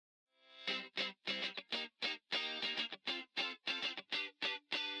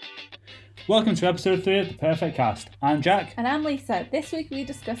Welcome to episode 3 of The Perfect Cast. I'm Jack. And I'm Lisa. This week we're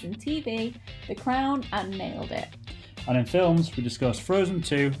discussing TV, The Crown and Nailed It. And in films, we discuss Frozen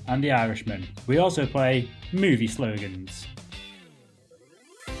 2 and The Irishman. We also play movie slogans.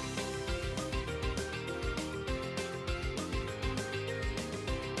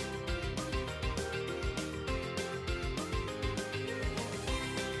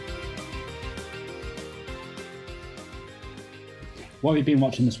 What have you been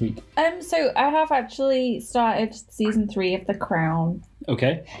watching this week? So I have actually started season 3 of The Crown.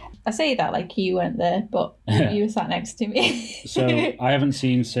 Okay. I say that like you weren't there, but you were sat next to me. So I haven't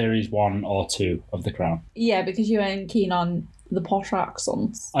seen series 1 or 2 of The Crown. Yeah, because you weren't keen on the posh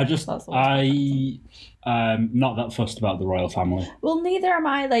accents. I'm not that fussed about the royal family. Well, neither am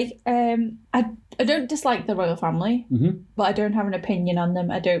I. Like, I don't dislike the royal family, but I don't have an opinion on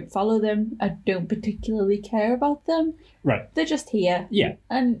them. I don't follow them. I don't particularly care about them. Right. They're just here. Yeah.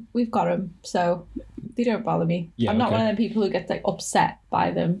 And we've got them, so they don't bother me. Yeah, I'm not one of them people who gets like upset by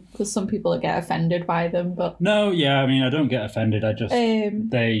them, because some people get offended by them. But no, yeah, I mean, I don't get offended. I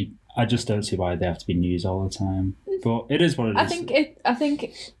just don't see why they have to be news all the time. But it is what it is. I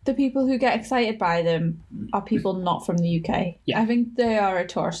think the people who get excited by them are people not from the UK. Yeah. I think they are a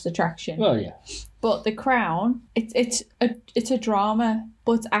tourist attraction. Well, yeah. But The Crown, it's a drama,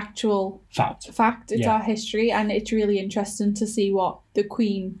 but it's actual fact. It's our history, and it's really interesting to see what the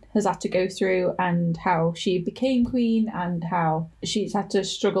Queen has had to go through and how she became Queen and how she's had to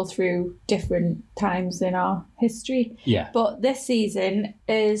struggle through different times in our history. Yeah. But this season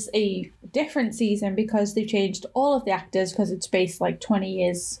is a different season because they've changed all of the actors because it's based like 20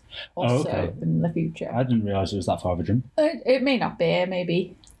 years or so in the future. I didn't realise it was that far of a jump. It may not be,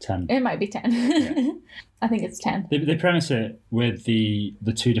 maybe 10. It might be 10. Yeah. I think it's 10. They premise it with the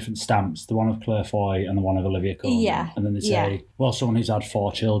two different stamps, the one of Claire Foy and the one of Olivia Colman. Yeah. And then they say, well, someone who's had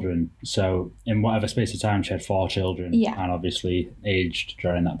 4 children. So in whatever space of time, she had 4 children. Yeah. And obviously aged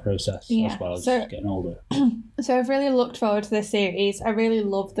during that process as well as getting older. So I've really looked forward to this series. I really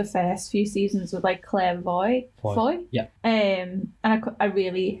loved the first few seasons with like Claire Foy. Yeah. And I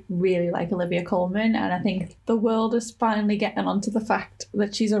really, really like Olivia Colman. And I think the world is finally getting onto the fact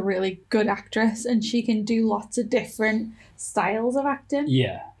that she's a really good actress and she can do lots of different styles of acting.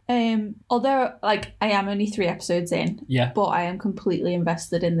 Yeah. Although, like, I am only 3 episodes in. Yeah. But I am completely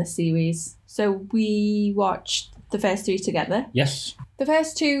invested in the series. So we watched the first 3 together. Yes. The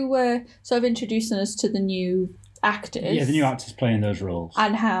first 2 were sort of introducing us to the new actors. Yeah, the new actors playing those roles.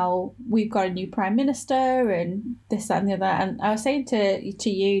 And how we've got a new Prime Minister and this, that and the other. And I was saying to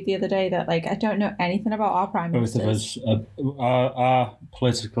you the other day that, like, I don't know anything about our Prime Ministers. Both of us, our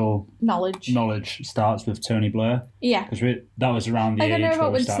political knowledge starts with Tony Blair. Yeah. Because that was around the age I know about where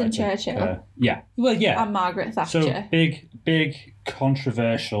we Winston started Churchill. Yeah. Well, yeah. And Margaret Thatcher. So big,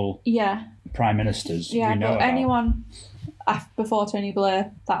 controversial Prime Ministers. Yeah, we know but about. anyone before Tony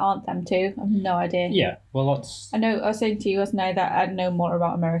Blair that aren't them two, I have no idea. Yeah, well, that's... I was saying to you, wasn't I, that I know more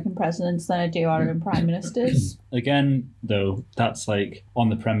about American presidents than I do our own prime ministers. Again, though, that's like on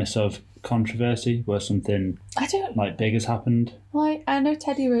the premise of controversy where something like big has happened. Well, I know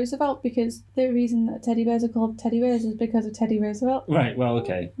Teddy Roosevelt because the reason that teddy bears are called teddy bears is because of Teddy Roosevelt. Right, well,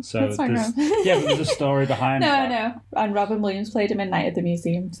 okay. So that's fine. but there's a story behind that. No. And Robin Williams played him in Night at the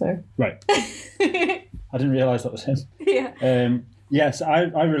Museum, so... Right. I didn't realise that was him. Yeah. Yes, I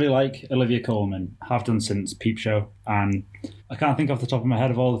really like Olivia Colman. Have done since Peep Show, and I can't think off the top of my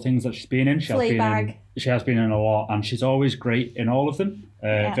head of all the things that she's been in. She has been in a lot, and she's always great in all of them.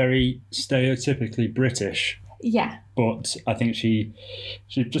 Very stereotypically British. Yeah. But I think she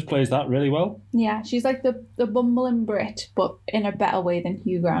just plays that really well. Yeah, she's like the bumbling Brit, but in a better way than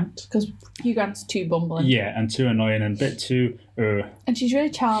Hugh Grant, because Hugh Grant's too bumbling. Yeah, and too annoying and a bit too... And she's really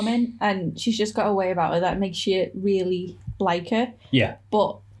charming, and she's just got a way about her that makes you really like her. Yeah.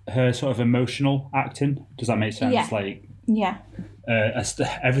 But her sort of emotional acting, does that make sense? Yeah. Like... Yeah.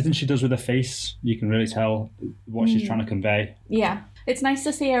 Everything she does with her face, you can really tell what she's trying to convey. Yeah. It's nice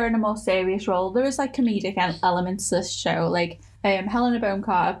to see her in a more serious role. There is like comedic elements to this show. Like Helena Bonham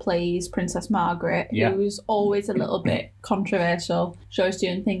Carter plays Princess Margaret, who's always a little bit controversial. She always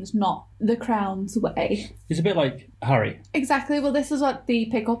doing things not the Crown's way. It's a bit like Harry. Exactly. Well, this is what they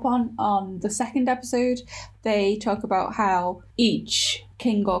pick up on the second episode. They talk about how each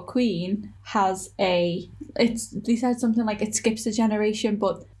king or queen has they said something like it skips a generation,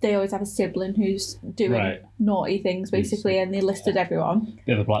 but they always have a sibling who's doing naughty things, basically, and they listed everyone.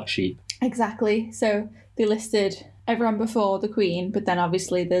 Bit of a black sheep. Exactly. So they listed everyone before the Queen, but then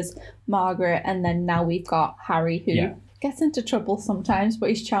obviously there's Margaret, and then now we've got Harry, who gets into trouble sometimes, but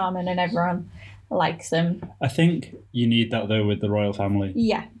he's charming and everyone likes him. I think you need that though with the royal family.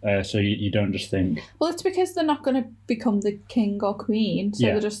 Yeah. So you don't just think. Well, it's because they're not going to become the king or queen, so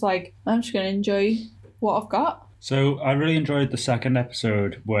they're just like, I'm just going to enjoy what I've got. So I really enjoyed the second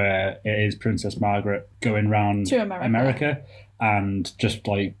episode where it is Princess Margaret going round to America and just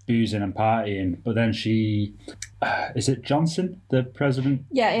like boozing and partying. But then she, is it Johnson, the president?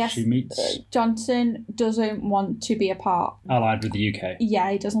 Yeah, yes. She meets. Johnson doesn't want to be a part. Allied with the UK.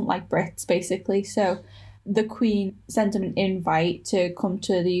 Yeah, he doesn't like Brits, basically. So the Queen sent him an invite to come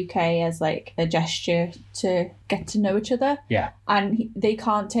to the UK as like a gesture to get to know each other. Yeah. And they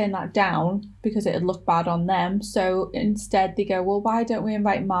can't turn that down because it'd look bad on them. So instead they go, well, why don't we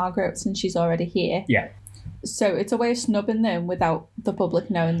invite Margaret since she's already here? Yeah. So it's a way of snubbing them without the public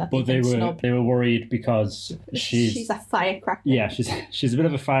knowing that they were worried because she's a firecracker. Yeah, she's a bit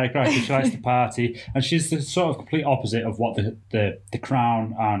of a firecracker. She likes to party, and she's the sort of complete opposite of what the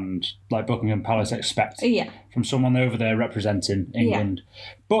Crown and like Buckingham Palace expect from someone over there representing England.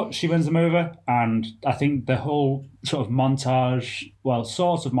 Yeah. But she wins them over, and I think the whole sort of montage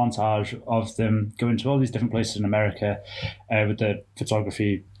of them going to all these different places in America with the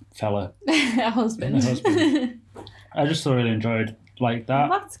photography fella. husband. I just really enjoyed like that.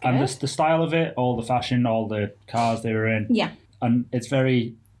 Well, that's good. And the style of it, all the fashion, all the cars they were in. Yeah. And it's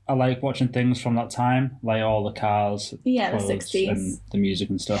very, I like watching things from that time, like all the cars, the 60s. And the music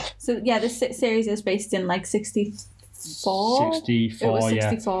and stuff. So yeah, the series is based in like 64? 64, it was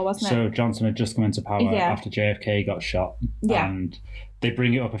 64, wasn't it? So Johnson had just come into power after JFK got shot. Yeah. And they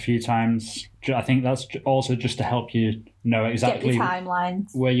bring it up a few times. I think that's also just to help you know exactly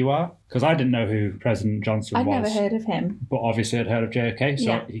timelines where you are. Because I didn't know who President Johnson was. I'd never heard of him. But obviously I'd heard of JFK,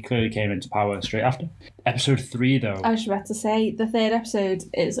 so he clearly came into power straight after. Episode 3, though. I was about to say, the third episode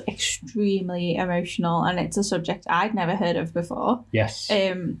is extremely emotional, and it's a subject I'd never heard of before. Yes.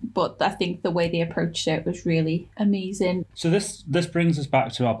 But I think the way they approached it was really amazing. So this brings us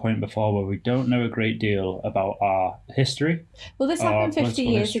back to our point before where we don't know a great deal about our history. Well, this happened 50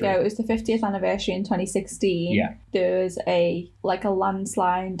 years ago. It was the 50th anniversary in 2016. Yeah. There was a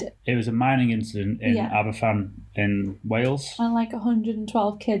landslide. It was a mining incident in Aberfan in Wales. And like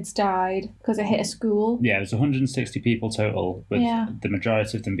 112 kids died because it hit a school. Yeah, it was 160 people total, with the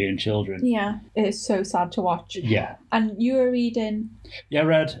majority of them being children. Yeah, it's so sad to watch. Yeah. And you were reading... Yeah, I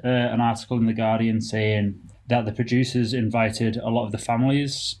read an article in The Guardian saying that the producers invited a lot of the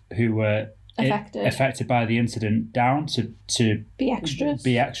families who were affected by the incident down to be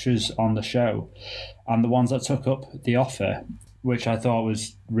extras on the show. And the ones that took up the offer, which I thought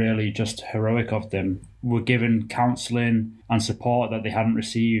was really just heroic of them, were given counselling and support that they hadn't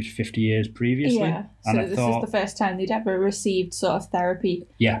received 50 years previously. Yeah, so this is the first time they'd ever received sort of therapy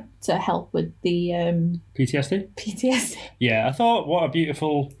to help with the... PTSD? PTSD. Yeah, I thought what a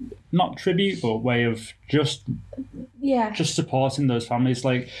beautiful, not tribute, but way of just supporting those families.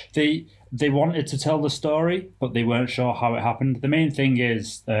 Like, they wanted to tell the story, but they weren't sure how it happened. The main thing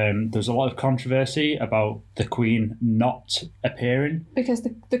is there's a lot of controversy about the Queen not appearing. Because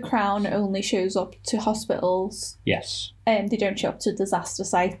the Crown only shows up to hospitals. Yes. They don't show up to disaster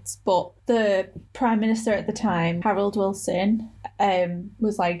sites. But the Prime Minister at the time, Harold Wilson,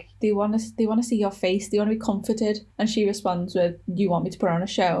 was like, they want to see your face. They want to be comforted. And she responds with, you want me to put on a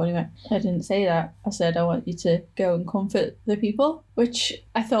show? And he went, I didn't say that. I said, I want you to go and comfort the people. Which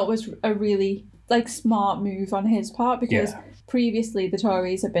I thought was a really smart move on his part, because previously the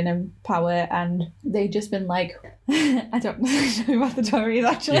Tories have been in power and they've just been like, I don't know about the Tories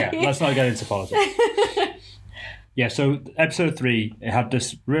actually. Yeah, let's not get into politics. Yeah, so episode 3, it had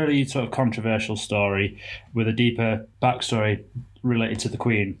this really sort of controversial story with a deeper backstory related to the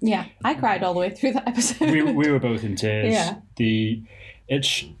Queen. Yeah, I cried all the way through that episode. We were both in tears. Yeah.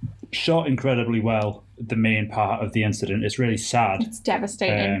 It's shot incredibly well, the main part of the incident. It's really sad. It's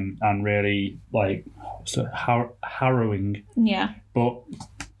devastating. And really, harrowing. Yeah. But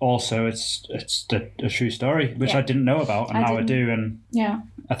also, it's a true story, which I didn't know about, and now I do. And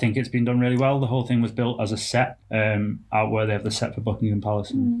I think it's been done really well. The whole thing was built as a set out where they have the set for Buckingham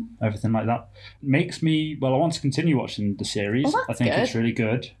Palace and everything like that. Makes me, I want to continue watching the series. Well, I think it's really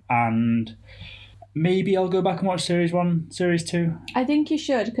good. And maybe I'll go back and watch series 1, series 2. I think you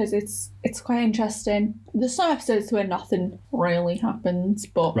should, because it's quite interesting. There's some episodes where nothing really happens,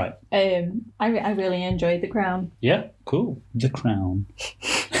 but I really enjoyed The Crown. Yeah, cool. The Crown.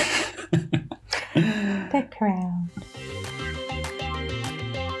 The Crown.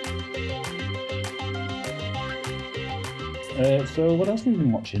 So what else have we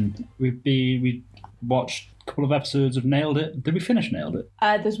been watching? We watched couple of episodes of Nailed It. Did we finish Nailed It?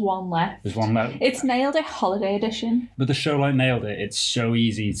 There's one left. There's one left. It's Nailed It Holiday Edition. With a show like Nailed It, it's so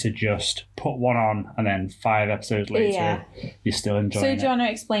easy to just put one on and then 5 episodes later, you're still enjoying it. So do you want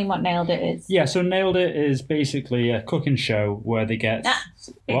to explain what Nailed It is? Yeah, so Nailed It is basically a cooking show where they get...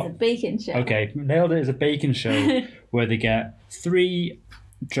 It's a baking show. Okay, Nailed It is a baking show where they get 3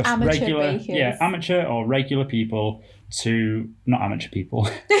 just amateur regular... bakers. Yeah, amateur or regular people to... Not amateur people.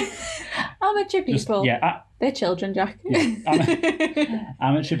 Amateur people. They're children, Jack. Yeah,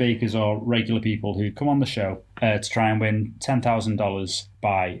 amateur bakers or regular people who come on the show to try and win $10,000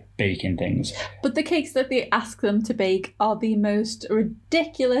 by baking things. But the cakes that they ask them to bake are the most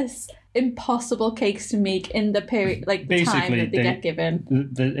ridiculous, impossible cakes to make in the period, like the time that they get given.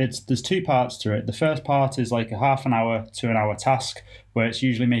 There's 2 parts to it. The first part is like a half an hour to an hour task where it's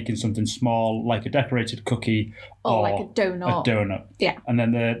usually making something small like a decorated cookie or like a donut. Yeah. And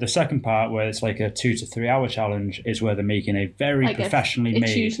then the second part where it's like a 2 to 3 hour challenge is where they're making a very professionally made...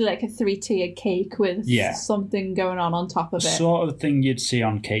 It's usually like a 3-tier cake with something going on top of it. Sort of thing you'd see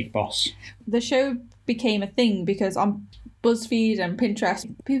on Cake Boss. The show became a thing because on BuzzFeed and Pinterest,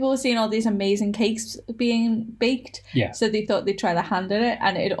 people were seeing all these amazing cakes being baked. Yeah. So they thought they'd try their hand at it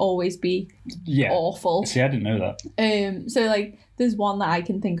and it'd always be awful. See, I didn't know that. So like there's one that I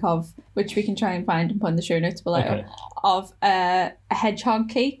can think of, which we can try and find and put in the show notes below, of a hedgehog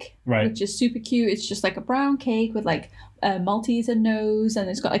cake, which is super cute. It's just like a brown cake with like a Malteser nose and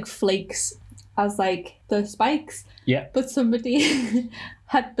it's got like flakes as like the spikes. Yeah. But somebody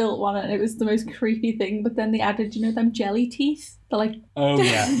had built one and it was the most creepy thing. But then they added, them jelly teeth? They're like... Oh,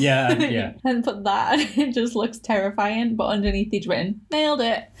 yeah. And put that and it just looks terrifying. But underneath he'd written, nailed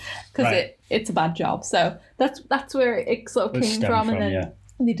it. Because it's a bad job. So that's where it sort of came from. And then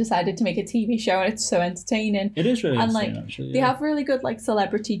they decided to make a TV show and it's so entertaining. It is really entertaining, actually. They have really good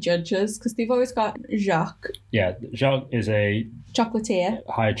celebrity judges because they've always got Jacques. Yeah, Jacques is a... chocolatier.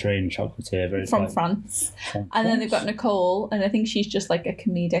 High-trained chocolatier. From France. And then they've got Nicole, and I think she's just like a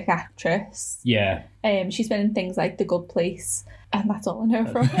comedic actress. Yeah. She's been in things like The Good Place, and that's all I know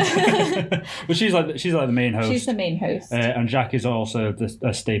from. Well, she's like the main host. She's the main host. And Jacques is also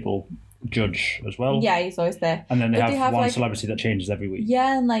a staple judge as well. Yeah, he's always there. And then they have one celebrity that changes every week.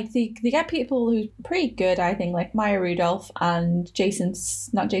 Yeah, and they get people who's pretty good, I think, like Maya Rudolph and Jason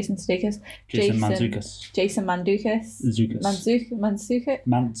Mantzoukas.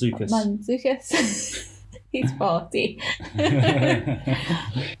 He's 40.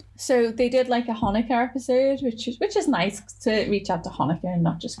 So they did like a Hanukkah episode, which is nice to reach out to Hanukkah and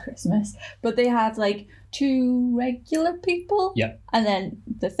not just Christmas. But they had like 2 regular people. Yeah. And then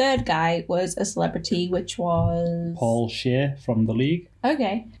the third guy was a celebrity, which was Paul Scheer from The League.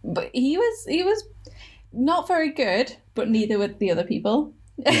 Okay. But he was not very good, but neither were the other people.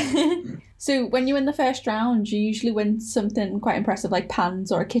 Yeah. So when you win the first round, you usually win something quite impressive like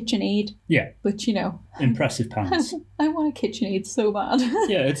pans or a KitchenAid. Yeah. Which, impressive pans. I want a KitchenAid so bad.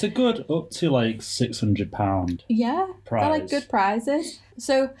 Yeah, it's a good up to like £600 prize. Yeah, they're like good prizes.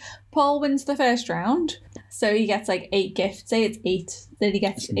 So Paul wins the first round. So he gets like 8 gifts. Say it's 8. Then he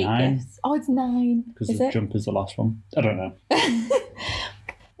gets 8 gifts. Oh, it's 9. Because the jump is the last one. I don't know.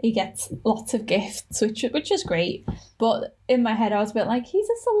 He gets lots of gifts, which is great. But in my head, I was a bit like, he's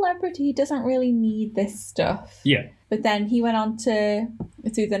a celebrity. He doesn't really need this stuff. Yeah. But then he went on to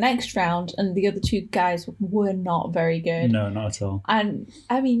the next round, and the other 2 guys were not very good. No, not at all. And,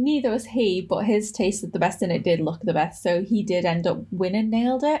 I mean, neither was he, but his tasted the best, and it did look the best. So he did end up winning,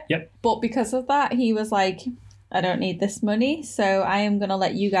 nailed it. Yep. But because of that, he was like... I don't need this money, so I am going to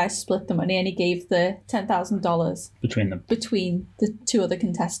let you guys split the money. And he gave the $10,000 between the 2 other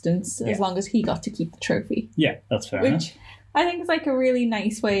contestants, as long as he got to keep the trophy. Yeah, that's fair enough. Which I think is like a really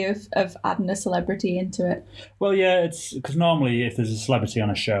nice way of adding a celebrity into it. Well, yeah, it's because normally if there's a celebrity on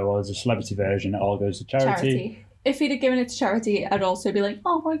a show or there's a celebrity version, it all goes to charity. If he'd have given it to charity, I'd also be like,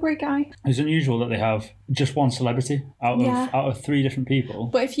 oh, what a great guy. It's unusual that they have just one celebrity out of 3 different people.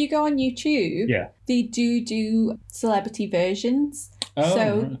 But if you go on YouTube, they do celebrity versions. Oh,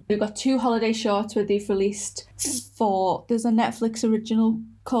 so we've got 2 holiday shorts where they've released 4. There's a Netflix original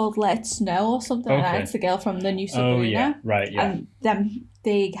called Let It Snow or something like that. It's the girl from the new Sabrina. Oh, yeah, right, yeah. And then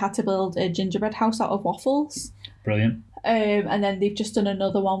they had to build a gingerbread house out of waffles. Brilliant. And then they've just done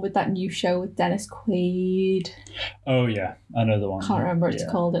another one with that new show with Dennis Quaid. Oh yeah, I know the one. Can't remember what it's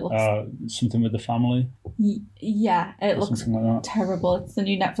called. It looks something with the family. Yeah, it looks something like that. Terrible. It's the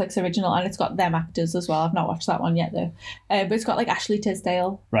new Netflix original, and it's got them actors as well. I've not watched that one yet though. But it's got like Ashley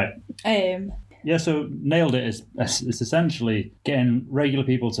Tisdale. Right. Yeah, so nailed it. It's essentially getting regular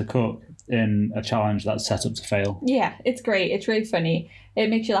people to cook in a challenge that's set up to fail. Yeah, it's great. It's really funny. It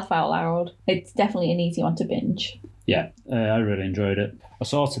makes you laugh out loud. It's definitely an easy one to binge. Yeah, I really enjoyed it. I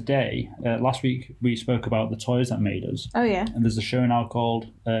saw today, last week we spoke about the toys that made us. Oh, yeah. And there's a show now called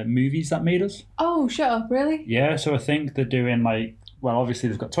Movies That Made Us. Oh, shut up, really? Yeah, so I think they're doing obviously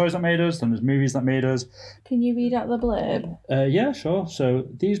they've got toys that made us, then there's movies that made us. Can you read out the blurb? Yeah, sure. So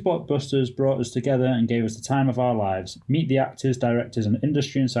these blockbusters brought us together and gave us the time of our lives. Meet the actors, directors, and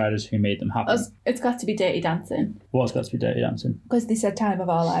industry insiders who made them happen. It's got to be Dirty Dancing. What's got to be Dirty Dancing? Because they said time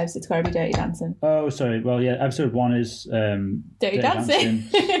of our lives, it's got to be Dirty Dancing. Oh, sorry. Well, yeah, episode 1 is Dirty Dancing.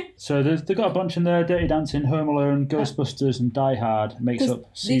 So they've got a bunch in there: Dirty Dancing, Home Alone, Ghostbusters, and Die Hard makes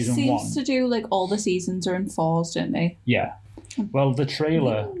up season 1. They seem to do all the seasons are in 4s, don't they? Yeah. Well, the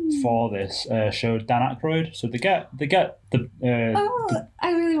trailer for this showed Dan Aykroyd, so they get the.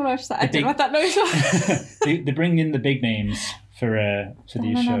 I really want to watch that. I don't know what that noise was. they bring in the big names for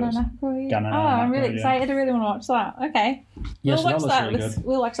these shows. I'm really excited. I really want to watch that. Okay, yes, we'll watch that. Really good.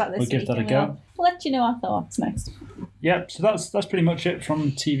 We'll watch that this week. We'll give that a go. We'll let you know our thoughts next. Yep. So that's pretty much it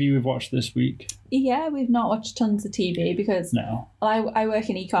from TV we've watched this week. Yeah, we've not watched tons of TV because I work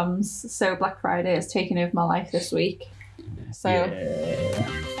in e-coms, so Black Friday has taken over my life this week. So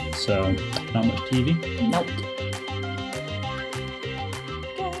not much TV. Nope.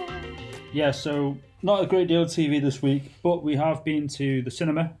 Yeah, so not a great deal of TV this week, but we have been to the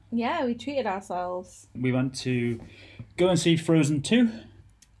cinema. Yeah, we treated ourselves. We went to go and see Frozen 2.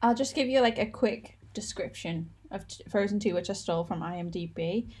 I'll just give you a quick description of Frozen 2, which I stole from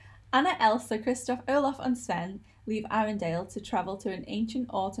IMDb. Anna, Elsa, Kristoff, Olaf and Sven leave Arendelle to travel to an ancient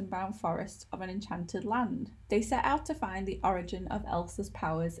autumn-bound forest of an enchanted land. They set out to find the origin of Elsa's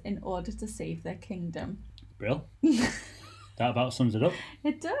powers in order to save their kingdom. Brill. That about sums it up.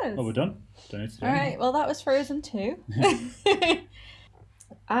 It does. Oh, we're done? Don't need to do All right, well, that was Frozen 2.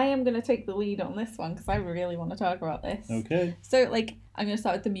 I am going to take the lead on this one because I really want to talk about this. Okay. So, I'm going to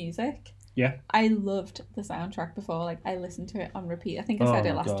start with the music. Yeah. I loved the soundtrack before. I listened to it on repeat. I think I said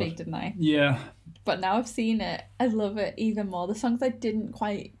it last week, didn't I? Yeah. But now I've seen it, I love it even more. The songs I didn't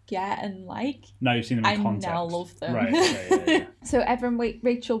quite get and like, now you've seen them in context. I now love them. Right. Yeah. So Evan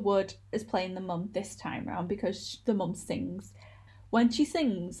Rachel Wood is playing the mum this time round because the mum sings. When she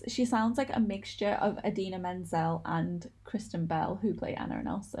sings, she sounds like a mixture of Idina Menzel and Kristen Bell, who play Anna and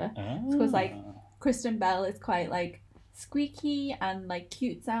Elsa. Because Kristen Bell is quite squeaky and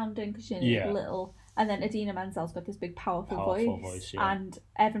cute sounding because she's little, and then Idina Menzel's got this big powerful voice and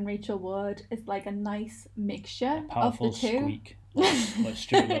Evan Rachel Wood is a nice mixture of the two. Squeak. Like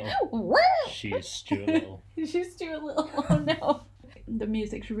Stuart Little. She's Stuart Little. She's Stuart Little. Oh no. The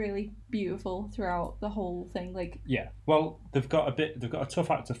music's really beautiful throughout the whole thing. Yeah. Well, they've got a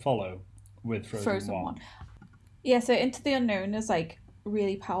tough act to follow with Frozen 1. Yeah. So Into the Unknown is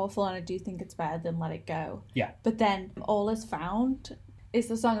really powerful, and I do think it's better than Let It Go. Yeah. But then All Is Found is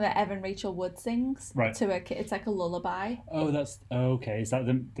the song that Evan Rachel Wood sings. Right. To a, it's like a lullaby. Oh, that's okay. Is that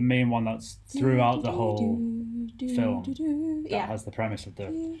the main one that's throughout the whole film? That has the premise of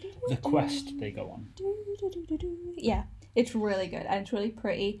the quest they go on. Yeah, it's really good and it's really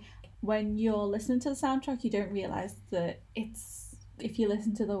pretty. When you're listening to the soundtrack, you don't realise that if you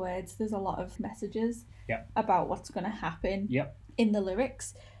listen to the words, there's a lot of messages about what's going to happen in the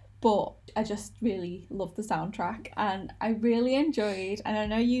lyrics. But I just really love the soundtrack and I really enjoyed, and I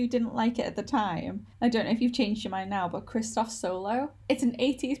know you didn't like it at the time. I don't know if you've changed your mind now, but Kristoff's solo. It's an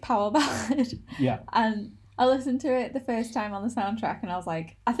 80s power ballad. Yeah. And I listened to it the first time on the soundtrack and I was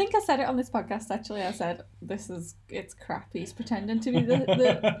like, I think I said it on this podcast actually. I said, it's crap. He's pretending to be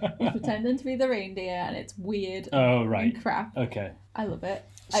he's pretending to be the reindeer and it's weird and crap. Okay. I love it.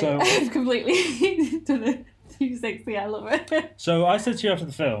 So, I've completely done it. 260, I love it. So I said to you after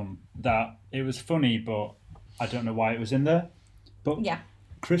the film that it was funny, but I don't know why it was in there. But yeah,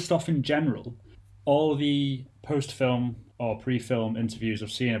 Kristoff in general, all the post-film or pre-film interviews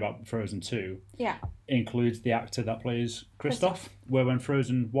I've seen about Frozen 2 includes the actor that plays Kristoff, where when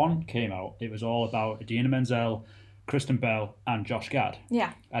Frozen 1 came out, it was all about Idina Menzel, Kristen Bell and Josh Gad.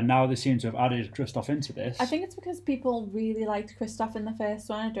 Yeah. And now they seem to have added Kristoff into this. I think it's because people really liked Kristoff in the first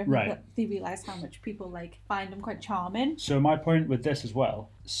one. I don't think that they realise how much people find him quite charming. So my point with this as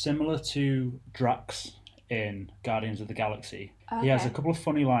well, similar to Drax in Guardians of the Galaxy, he has a couple of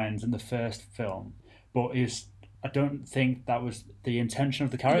funny lines in the first film, but I don't think that was the intention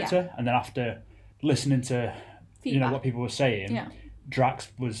of the character. Yeah. And then after listening to what people were saying,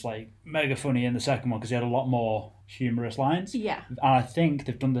 Drax was mega funny in the second one because he had a lot more humorous lines. Yeah. And I think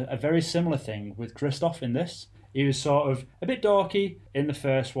they've done a very similar thing with Kristoff in this. He was sort of a bit dorky, in the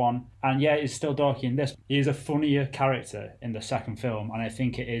first one, and yeah, he's still dorky in this. He is a funnier character in the second film, and I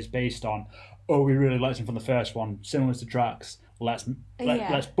think it is based on, oh, we really liked him from the first one, similar to Drax. Let's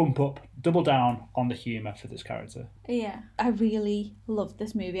bump up, double down on the humour for this character. Yeah, I really loved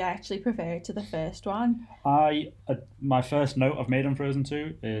this movie. I actually prefer it to the first one. My first note I've made on Frozen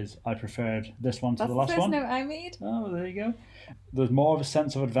 2 is I preferred this one to the last one. That's the first note I made. Oh, well, there you go. There's more of a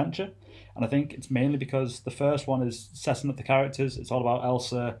sense of adventure, and I think it's mainly because the first one is setting up the characters. It's all about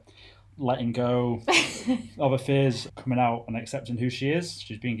Elsa letting go of her fears, coming out and accepting who she is.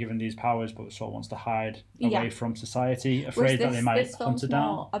 She's been given these powers, but sort of wants to hide away from society, afraid that they might hunt her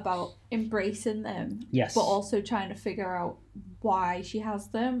down. More about embracing them, yes, but also trying to figure out why she has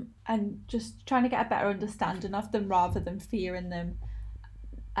them and just trying to get a better understanding of them rather than fearing them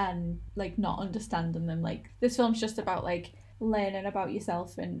and like not understanding them. Like this film's just about like learning about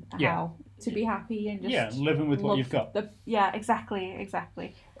yourself and how to be happy and just living with what you've got. Exactly.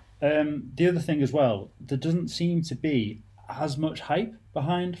 The other thing as well, there doesn't seem to be as much hype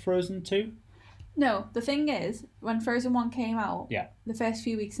behind Frozen 2. No, the thing is, when Frozen 1 came out, yeah, the first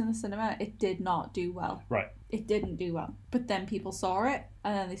few weeks in the cinema, it did not do well. Right. It didn't do well. But then people saw it,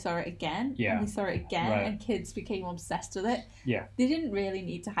 and then they saw it again, and they saw it again, and kids became obsessed with it. Yeah. They didn't really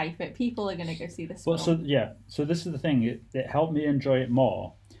need to hype it. People are going to go see this film. So this is the thing. It helped me enjoy it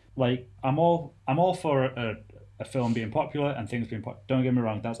more. Like, I'm all for a film being popular and things being popular. Don't get me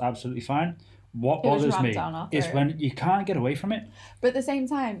wrong, that's absolutely fine. What bothers me is when you can't get away from it. But at the same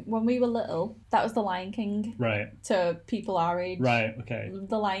time, when we were little, that was The Lion King. Right. To people our age. Right, okay.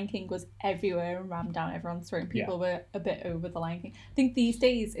 The Lion King was everywhere and rammed down everyone's throat. People were a bit over The Lion King. I think these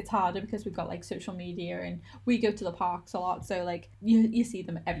days it's harder because we've got like social media and we go to the parks a lot. So like you see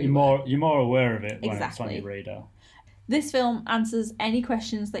them everywhere. You're more aware of it when it's on your radar. This film answers any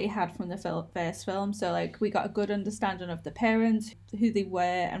questions that you had from the first film. So, like, we got a good understanding of the parents, who they were,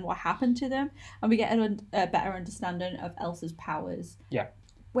 and what happened to them. And we get a better understanding of Elsa's powers. Yeah.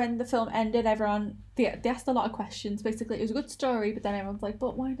 When the film ended, they asked a lot of questions. Basically, it was a good story, but then everyone's like,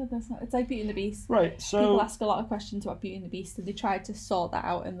 but why did this not? It's like Beauty and the Beast. Right, so... People ask a lot of questions about Beauty and the Beast, and they tried to sort that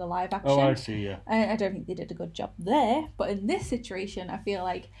out in the live action. Oh, I see, yeah. I don't think they did a good job there. But in this situation, I feel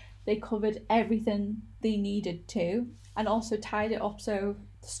like they covered everything they needed to and also tied it up so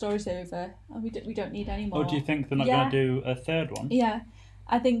the story's over and we don't need any more. Oh, do you think they're not going to do a third one? Yeah.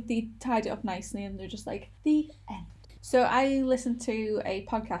 I think they tied it up nicely and they're just like, the end. So I listened to a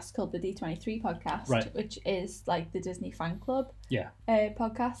podcast called the D23 podcast, which is like the Disney fan club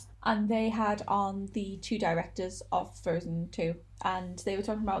podcast. And they had on the two directors of Frozen 2. And they were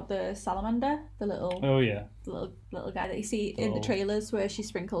talking about the salamander, the little little guy that you see in the trailers where she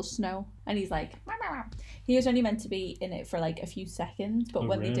sprinkles snow. And he's like, he was only meant to be in it for like a few seconds. But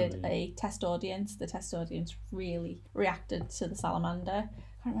when they did a test audience, the test audience really reacted to the salamander.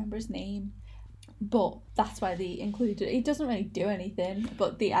 I can't remember his name. But that's why they included it. He doesn't really do anything,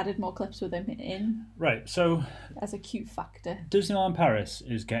 but they added more clips with him in. Right, so... as a cute factor. Disneyland Paris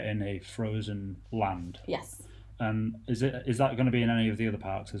is getting a Frozen land. Yes. And is that going to be in any of the other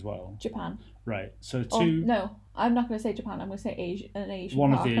parks as well? Japan. Right, so no, I'm not going to say Japan. I'm going to say an Asian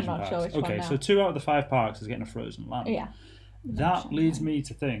one park. Of the Asian I'm not parks. Sure which one now. So 2 out of the 5 parks is getting a Frozen land. Yeah. That leads me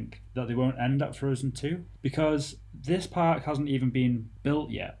to think that they won't end at Frozen 2 because this park hasn't even been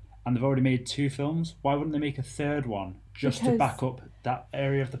built yet. And they've already made 2 films. Why wouldn't they make a third one just to back up that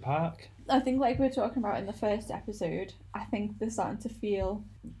area of the park? I think like we were talking about in the first episode, I think they're starting to feel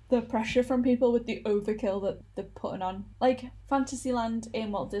the pressure from people with the overkill that they're putting on. Like Fantasyland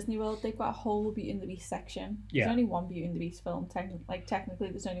in Walt Disney World, they've got a whole Beauty and the Beast section. There's only one Beauty and the Beast film.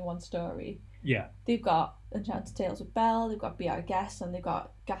 Technically, there's only one story. Yeah. They've got Enchanted Tales with Belle, they've got Be Our Guest, and they've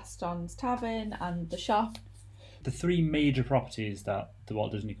got Gaston's Tavern and The Shop. The 3 major properties that the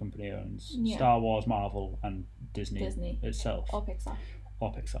Walt Disney Company owns, Star Wars, Marvel, and Disney itself. Or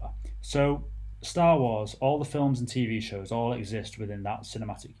Pixar. So, Star Wars, all the films and TV shows all exist within that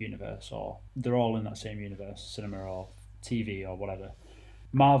cinematic universe, or they're all in that same universe, cinema or TV or whatever.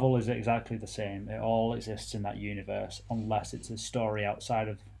 Marvel is exactly the same. It all exists in that universe, unless it's a story outside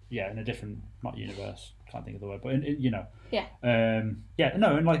of, in a different, not universe, can't think of the word, but, in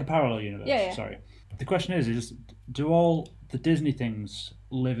like a parallel universe, sorry. The question is do all the Disney things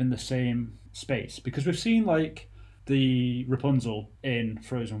live in the same space? Because we've seen, like, the Rapunzel in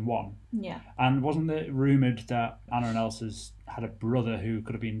Frozen 1. Yeah. And wasn't it rumoured that Anna and Elsa's had a brother who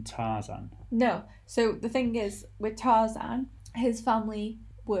could have been Tarzan? No. So the thing is, with Tarzan, his family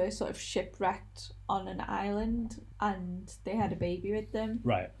were sort of shipwrecked on an island and they had a baby with them.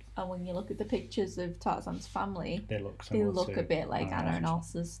 Right. And when you look at the pictures of Tarzan's family, they look a bit like Anna and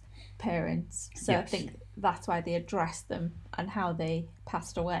Elsa's parents. So yes. I think that's why they addressed them and how they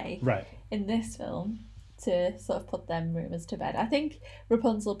passed away. Right. In this film, to sort of put them rumours to bed. I think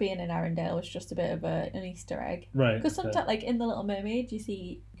Rapunzel being in Arendelle was just a bit of an Easter egg. Right. Because sometimes, like in The Little Mermaid, you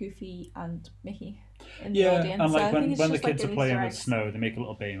see Goofy and Mickey in the audience. Yeah, and like so when the kids are playing with snow, they make a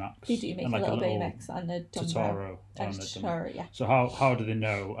little Baymax. They do make a little Baymax and a Totoro. And a Totoro, yeah. So how do they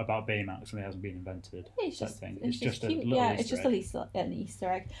know about Baymax when it hasn't been invented? It's just thing. It's just a cute. little Yeah, Easter it's just an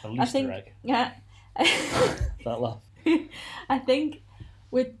Easter egg. A Easter egg. Yeah. That laugh. I think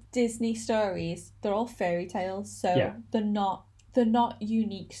with Disney stories, they're all fairy tales, so they're not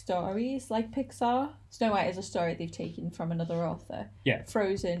unique stories like Pixar. Snow White is a story they've taken from another author. Yeah.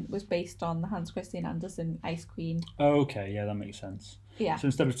 Frozen was based on the Hans Christian Andersen Ice Queen. Okay, yeah, that makes sense. Yeah. So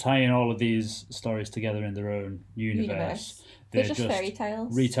instead of tying all of these stories together in their own universe they're just fairy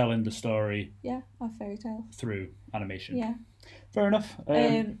tales. Retelling the story. Yeah, of fairy tales. Through animation. Yeah. Fair enough.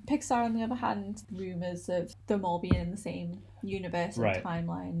 Pixar, on the other hand, rumours of them all being in the same universe and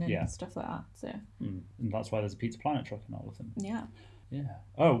timeline and stuff like that. So. And that's why there's a Pizza Planet truck in all of them. Yeah. Yeah.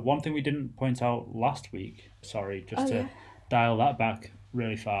 Oh, one thing we didn't point out last week, sorry, just to dial that back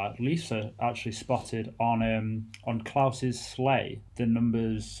really far, Lisa actually spotted on Klaus's sleigh the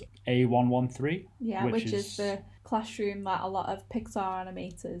numbers A113. Yeah, which is the classroom that a lot of Pixar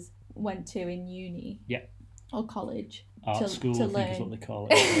animators went to in uni. Yeah. Or college. Art school, I think is what they call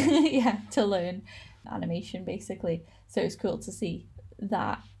it. Yeah, to learn animation, basically. So it's cool to see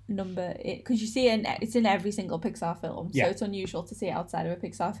that number, because you see it's in every single Pixar film, so it's unusual to see it outside of a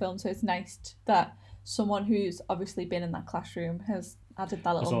Pixar film, so it's nice that someone who's obviously been in that classroom has added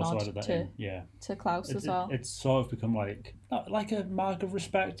that little nod to Klaus as well. It's sort of become like a mark of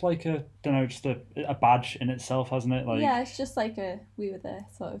respect, like just a badge in itself, hasn't it? Like, yeah, it's just like we were there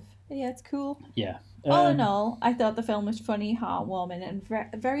sort of. Yeah, it's cool. Yeah. All in all, I thought the film was funny, heartwarming,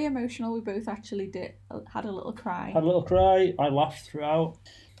 and very emotional. We both actually had a little cry. I laughed throughout.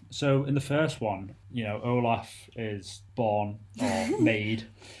 So in the first one, Olaf is born or made,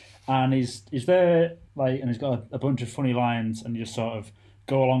 and he's there, and he's got a bunch of funny lines, and you just sort of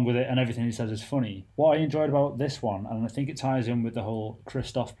go along with it, and everything he says is funny. What I enjoyed about this one, and I think it ties in with the whole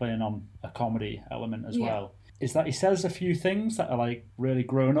Christoph playing on a comedy element as well, is that he says a few things that are really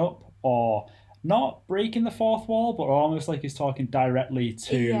grown up or not breaking the fourth wall, but almost like he's talking directly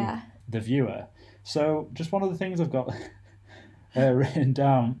to the viewer. So just one of the things I've got written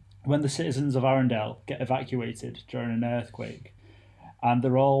down, when the citizens of Arendelle get evacuated during an earthquake and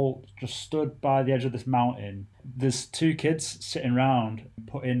they're all just stood by the edge of this mountain, there's two kids sitting around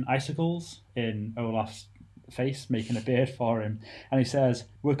putting icicles in Olaf's face, making a beard for him, and he says,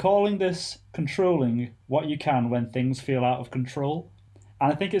 "We're calling this controlling what you can when things feel out of control."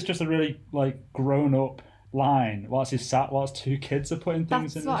 And I think it's just a really grown up line whilst two kids are putting things in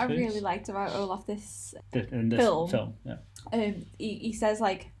his face. That's what I really liked about Olaf in this film. Yeah. He says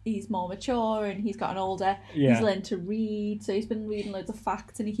he's more mature and he's gotten older. He's learned to read, so he's been reading loads of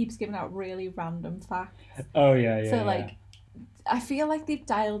facts and he keeps giving out really random facts. Oh yeah. So I feel like they've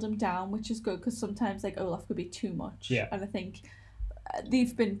dialed him down, which is good because sometimes Olaf could be too much. Yeah. And I think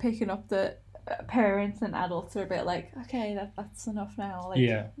they've been picking up the parents and adults are a bit okay, that's enough now.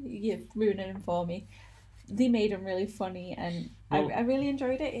 You're ruining him for me. They made him really funny, and I really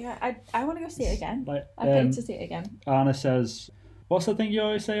enjoyed it. Yeah, I want to go see it again. I'd like to see it again. Anna says, "What's the thing you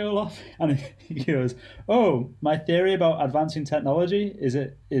always say, Olaf?" And he goes, "Oh, my theory about advancing technology is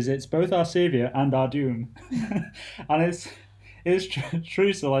it's both our savior and our doom." And it's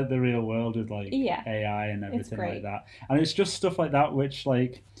true to the real world with AI and everything like that. And it's just stuff like that which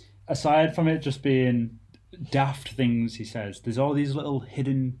aside from it just being daft things he says, there's all these little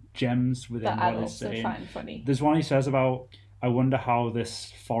hidden gems within what he's saying. Find funny. There's one he says about, "I wonder how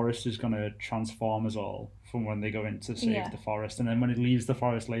this forest is going to transform us all from when they go in to save the forest." And then when he leaves the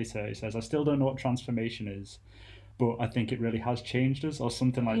forest later, he says, "I still don't know what transformation is, but I think it really has changed us," or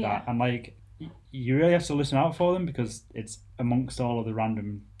something like that. And you really have to listen out for them because it's amongst all of the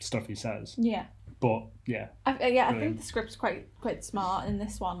random stuff he says. Yeah. But yeah. I think the script's quite smart in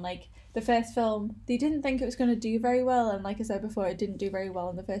this one. The first film, they didn't think it was going to do very well, and like I said before, it didn't do very well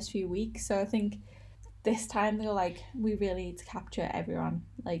in the first few weeks. So I think this time they were we really need to capture everyone.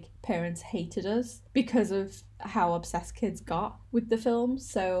 Parents hated us because of how obsessed kids got with the film.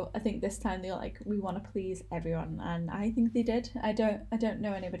 So I think this time they were we want to please everyone, and I think they did. I don't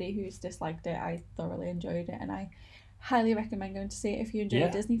know anybody who's disliked it. I thoroughly enjoyed it, and I highly recommend going to see it if you enjoy a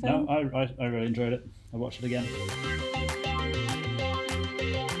Disney film. No, I really enjoyed it. I watched it again.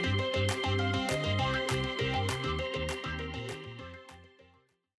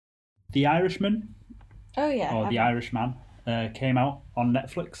 The Irishman. Oh yeah. Or The Irishman came out on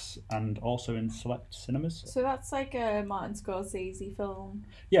Netflix and also in select cinemas. So that's like a Martin Scorsese film.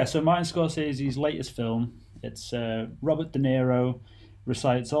 Yeah, so Martin Scorsese's latest film. It's Robert De Niro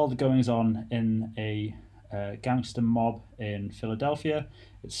recites all the goings on in a gangster mob in Philadelphia.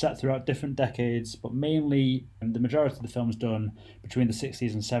 It's set throughout different decades, but mainly the majority of the film's done between the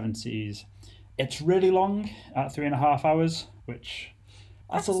 60s and 70s. It's really long at 3.5 hours, which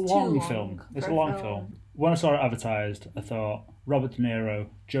that's a long film. It's a long film. When I saw it advertised, I thought Robert De Niro,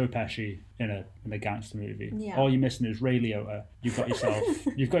 Joe Pesci in a gangster movie. Yeah. All you're missing is Ray Liotta. You've got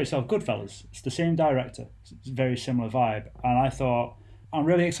yourself Goodfellas. It's the same director. It's a very similar vibe. And I thought, I'm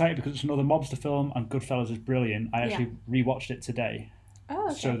really excited because it's another mobster film and Goodfellas is brilliant. I actually rewatched it today. Oh,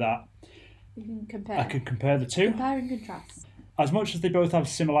 okay. So that you can compare. I could compare the two. Compare and contrast. As much as they both have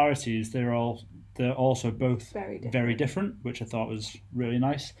similarities, they're also both very different, which I thought was really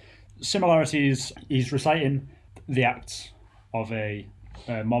nice. Similarities, he's reciting the acts of a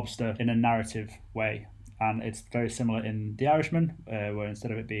mobster in a narrative way, and it's very similar in The Irishman, where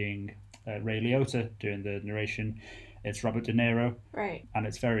instead of it being Ray Liotta doing the narration, it's Robert De Niro. Right. And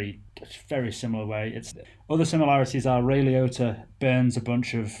it's very similar way. Other similarities are Ray Liotta burns a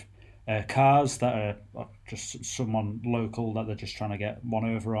bunch of cars that are just someone local that they're just trying to get one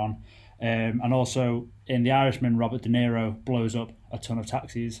over on. And also in The Irishman, Robert De Niro blows up a ton of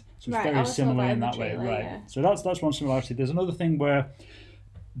taxis. So it's very similar in that way. Right. Yeah. So that's one similarity. There's another thing where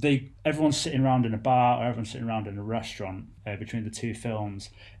everyone's sitting around in a bar or everyone's sitting around in a restaurant between the two films.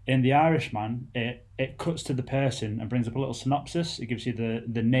 In The Irishman, it cuts to the person and brings up a little synopsis. It gives you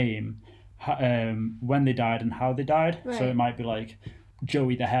the name, when they died and how they died. Right. So it might be like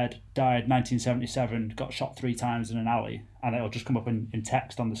Joey the Head died 1977, got shot 3 times in an alley, and it'll just come up in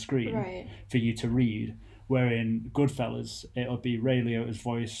text on the screen for you to read. Where in Goodfellas, it'll be Ray Liotta's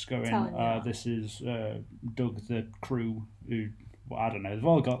voice going, this is Doug the crew, who, well, I don't know, they've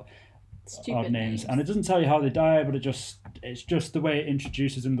all got stupid odd names. And it doesn't tell you how they die, but it's just the way it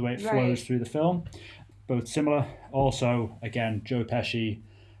introduces them, the way it flows through the film. Both similar. Also, again, Joe Pesci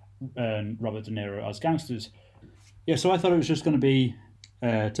and Robert De Niro as gangsters. Yeah, so I thought it was just going to be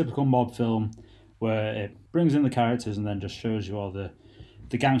a typical mob film where it brings in the characters and then just shows you all the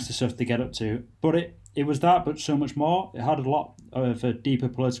gangster stuff they get up to. But it was that, but so much more. It had a lot of a deeper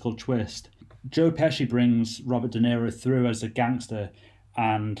political twist. Joe Pesci brings Robert De Niro through as a gangster,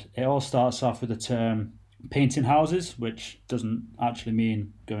 and it all starts off with the term painting houses, which doesn't actually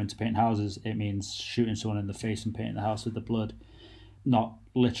mean going to paint houses. It means shooting someone in the face and painting the house with the blood. Not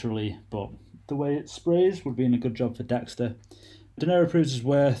literally, but the way it sprays would be in a good job for Dexter. De Niro proves his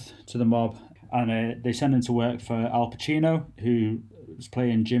worth to the mob, and they send him to work for Al Pacino, who is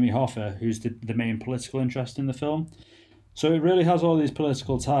playing Jimmy Hoffa, who's the main political interest in the film. So it really has all these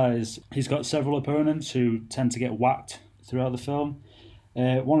political ties. He's got several opponents who tend to get whacked throughout the film.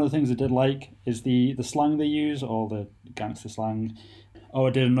 One of the things I did like is the slang they use, all the gangster slang. Oh, I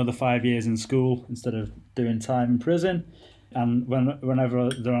did another 5 years in school instead of doing time in prison. And whenever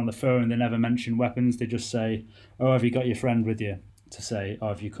they're on the phone, they never mention weapons. They just say, oh, have you got your friend with you? To say, oh,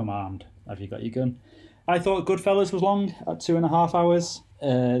 have you come armed? Have you got your gun? I thought Goodfellas was long at 2.5 hours.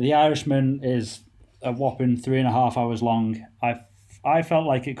 The Irishman is a whopping 3.5 hours long. I felt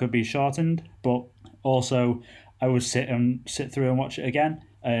like it could be shortened, but also I would sit through and watch it again,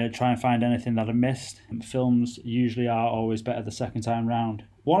 try and find anything that I missed. Films usually are always better the second time round.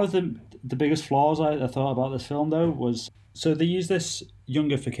 One of the biggest flaws I thought about this film, though, was so they use this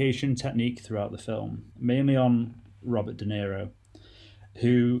youngification technique throughout the film, mainly on Robert De Niro,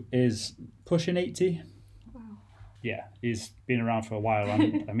 who is pushing 80. Wow. Yeah, he's been around for a while,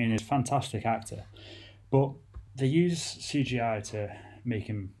 and I mean, he's a fantastic actor. But they use CGI to make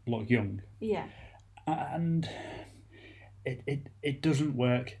him look young. Yeah. And it doesn't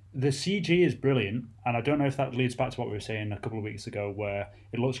work. The CG is brilliant, and I don't know if that leads back to what we were saying a couple of weeks ago, where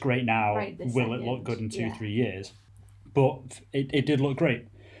it looks great now. Will it look good in 2-3 years? But it did look great.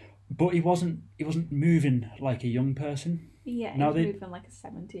 But he wasn't moving like a young person. Yeah, he was moving like a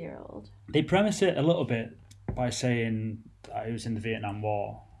 70-year-old. They premise it a little bit by saying he was in the Vietnam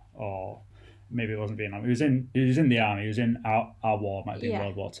War, or maybe it wasn't Vietnam. He was in the army. He was in our war, might be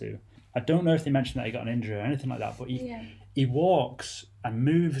World War II. I don't know if they mentioned that he got an injury or anything like that, but he walks and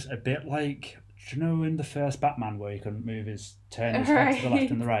moves a bit like, do you know in the first Batman where he couldn't turn his head to the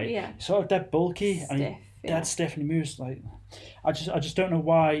left and the right? Yeah. He's sort of dead bulky and dead stiff, and he moves like... I just don't know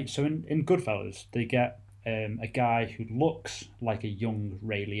why. So in Goodfellas, they get a guy who looks like a young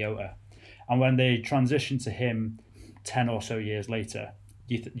Ray Liotta, and when they transition to him 10 or so years later,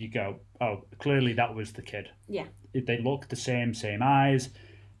 you go, oh, clearly that was the kid. Yeah. They look the same eyes,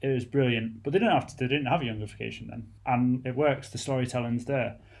 It was brilliant, but they didn't have a youngification then, and it works. The storytelling's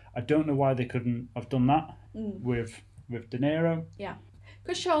there. I don't know why they couldn't have done that with De Niro. Yeah,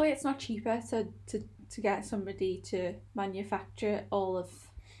 because surely it's not cheaper to get somebody to manufacture all of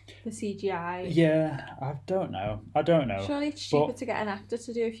the CGI. Yeah, I don't know. Surely it's cheaper to get an actor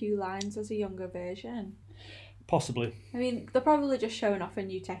to do a few lines as a younger version. Possibly. I mean, they're probably just showing off a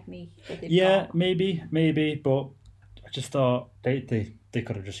new technique that they've got. Maybe, but I just thought they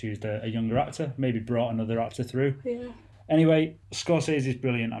could have just used a younger actor, maybe brought another actor through. Yeah. Anyway, Scorsese's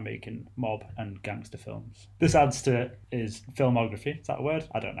brilliant at making mob and gangster films. This adds to his filmography. Is that a word?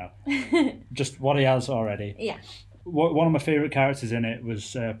 I don't know. Just what he has already. Yeah. One of my favourite characters in it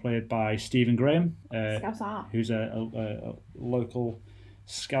was played by Stephen Graham, who's a local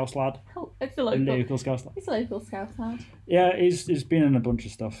Scouse lad. It's a local Scouse lad. He's a local Scouse lad. Yeah, he's been in a bunch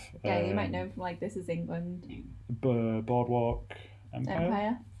of stuff. Yeah, you might know him from This Is England. Boardwalk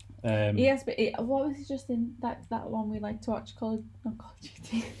Empire. Yes, but what was he just in that one we like to watch called not Call of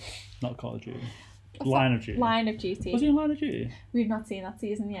Duty? Not Call of Duty. Line of Duty. Line of Duty. Was he in Line of Duty? We've not seen that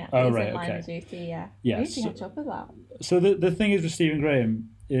season yet. Oh, He's right, in Line okay. of Duty, yeah. Yeah, We need to catch up with that. So the thing is with Stephen Graham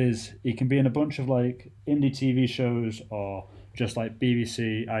is he can be in a bunch of indie TV shows or just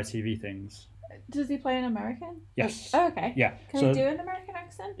BBC, ITV things. Does he play an American? Yes. Oh, okay. Yeah. Can he do an American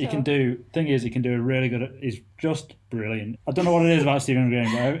accent? He can do a really good. He's just brilliant. I don't know what it is about Stephen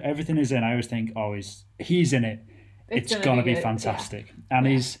Graham, but everything he's in, I always think, he's in it. It's gonna be fantastic. Yeah. And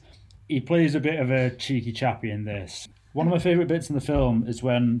he plays a bit of a cheeky chappy in this. One of my favourite bits in the film is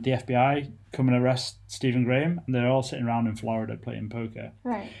when the FBI come and arrest Stephen Graham, and they're all sitting around in Florida playing poker.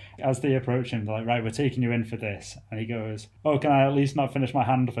 Right. As they approach him, they're like, right, we're taking you in for this. And he goes, oh, can I at least not finish my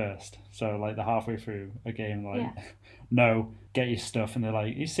hand first? So, they're halfway through a game, no, get your stuff. And they're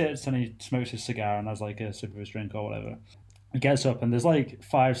like, he sits and he smokes his cigar and has, a sip of his drink or whatever. He gets up and there's,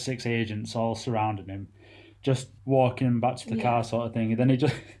 5-6 agents all surrounding him, just walking him back to the car sort of thing. And then he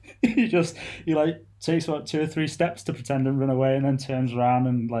takes 2 or 3 steps to pretend and run away, and then turns around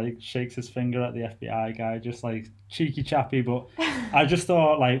and shakes his finger at the FBI guy, just cheeky chappy. But I just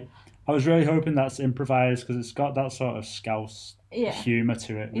thought I was really hoping that's improvised because it's got that sort of Scouse humour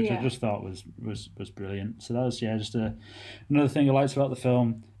to it, which I just thought was brilliant. So that was just another thing I liked about the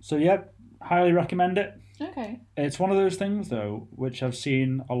film. So highly recommend it. Okay. It's one of those things though which I've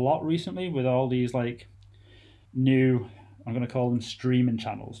seen a lot recently with all these new, I'm going to call them streaming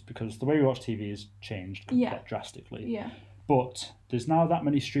channels, because the way we watch TV has changed quite drastically. Yeah. But there's now that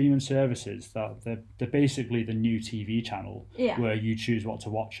many streaming services that they're basically the new TV channel where you choose what to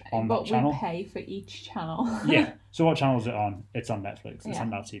watch on that channel. But we pay for each channel. Yeah. So what channel is it on? It's on Netflix. It's on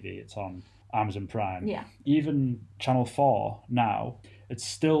Now TV. It's on Amazon Prime. Yeah. Even Channel 4 now, it's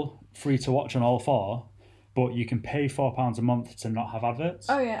still free to watch on all 4. But you can pay £4 a month to not have adverts.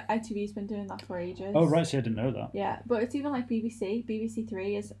 Oh yeah, ITV's been doing that for ages. Oh right, so I didn't know that. Yeah, but it's even BBC. BBC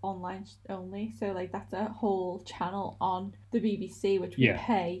Three is online only, so that's a whole channel on the BBC which we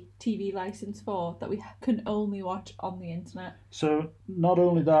pay TV license for that we can only watch on the internet. So not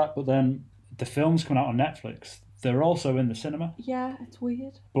only that, but then the films coming out on Netflix, they're also in the cinema. Yeah, it's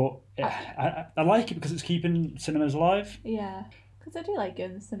weird. But I like it because it's keeping cinemas alive. Yeah. Because I do like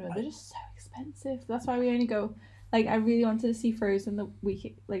going to the cinema. They're just so expensive. That's why we only go. I really wanted to see Frozen the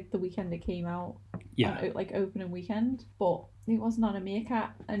weekend it came out. Yeah. On, opening weekend, but it wasn't on a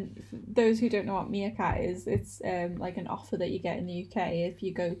Meerkat. And for those who don't know what Meerkat is, it's an offer that you get in the UK if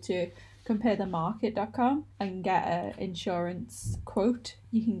you go to comparethemarket.com and get an insurance quote.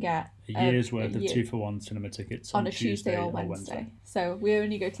 You can get a year's worth of 2-for-1 cinema tickets on a Tuesday or Wednesday. So we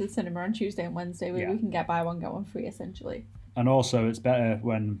only go to the cinema on Tuesday and Wednesday where we can get buy one get one free essentially. And also, it's better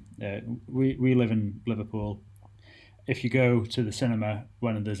when we live in Liverpool. If you go to the cinema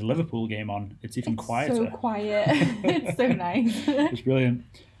when there's a Liverpool game on, it's even quieter. So quiet. It's so nice. It's brilliant.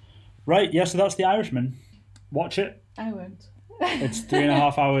 Right, so that's The Irishman. Watch it. I won't. It's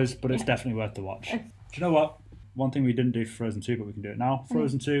 3.5 hours, but it's definitely worth the watch. Do you know what? One thing we didn't do for Frozen 2, but we can do it now.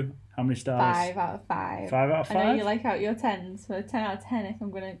 Frozen 2, how many stars? 5 out of 5. 5 out of 5? I know you like out your 10s, so 10 out of 10 if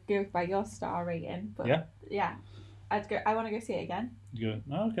I'm going to go by your star rating. But yeah. I want to go see it again. Good.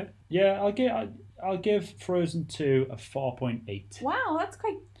 Oh, okay. Yeah, I'll give Frozen 2 a 4.8. Wow, that's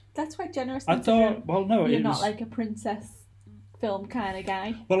quite generous. I thought, you're not a princess film kind of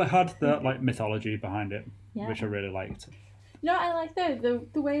guy. Well, it had the mythology behind it, which I really liked. No, I like the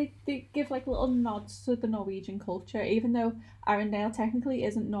way they give little nods to the Norwegian culture, even though Arendelle technically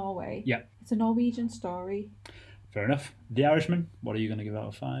isn't Norway. Yeah. It's a Norwegian story. Fair enough. The Irishman, what are you going to give out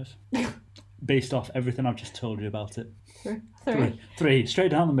of 5? based off everything I've just told you about it. Three. Straight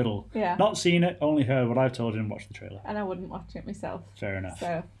down the middle. Yeah. Not seen it, only heard what I've told you and watched the trailer. And I wouldn't watch it myself. Fair enough.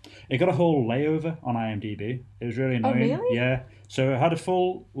 So. It got a whole layover on IMDb. It was really annoying. Oh, really? Yeah. So it had a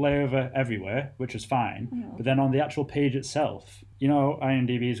full layover everywhere, which was fine. Oh. But then on the actual page itself, you know,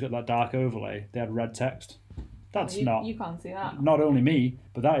 IMDb's got that dark overlay. They had red text. That's not... You can't see that. Not only me,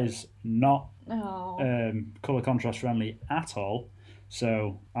 but that is not colour contrast friendly at all.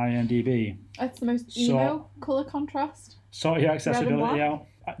 So, IMDb. It's the most emo colour contrast. Sort your accessibility out.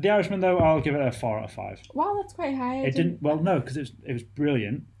 The Irishman, though, I'll give it a 4 out of 5. Wow, that's quite high. It didn't... Well, no, because it was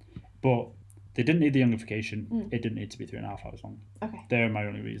brilliant, but they didn't need the youngification. It didn't need to be 3.5 hours long. Okay. They're my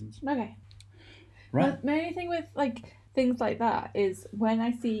only reasons. Okay. Right. But my only thing with, like, things like that is when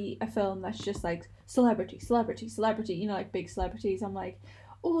I see a film that's just, like, celebrity, you know, like, big celebrities, I'm like,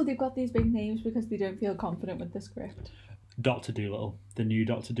 oh, they've got these big names because they don't feel confident with the script. Dr. Dolittle, the new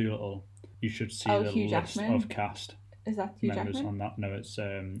Dr. Dolittle. You should see the Hugh list Jackman. of cast Is that Hugh members Jackman? on that. No, it's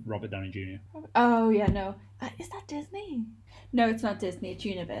Robert Downey Jr. Oh, yeah, no. Is that Disney? No, it's not Disney, it's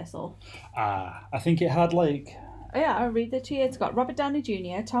Universal. I think it had, like... Oh, yeah, I'll read it to you. It's got Robert Downey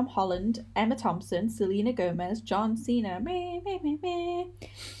Jr., Tom Holland, Emma Thompson, Selena Gomez, John Cena,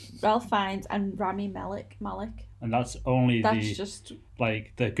 Ralph Fiennes, and Rami Malek. And that's only just...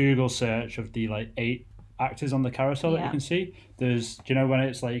 like, the Google search of the, like, 8 actors on the carousel that you can see. There's, do you know when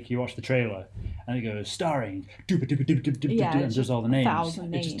it's like you watch the trailer and it goes starring and does all the names. 1,000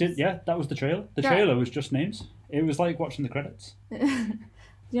 names. It just did, that was the trailer. The trailer was just names. It was like watching the credits.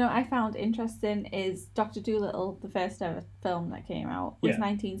 You know, I found interesting is Dr. Dolittle, the first ever film that came out, was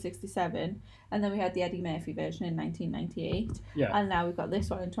 1967, and then we had the Eddie Murphy version in 1998, and now we've got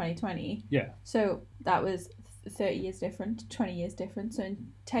this one in 2020. Yeah. So that was 30 years different, 20 years different. So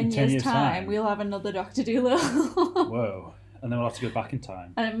in 10 years' time, we'll have another Dr. Dolittle. Whoa. And then we'll have to go back in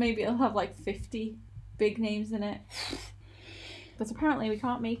time. And maybe it'll have like 50 big names in it. But apparently we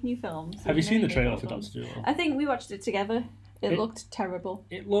can't make new films. So have you seen the trailer for Dr. Dolittle? I think we watched it together. It looked terrible.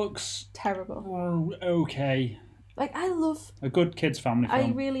 It looks... terrible. Okay. Like, I love... a good kids' family film.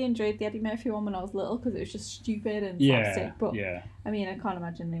 I really enjoyed the Eddie Murphy one when I was little because it was just stupid and slapstick. But, I mean, I can't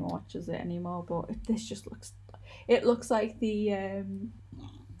imagine anyone watches it anymore, but this just looks... It looks like the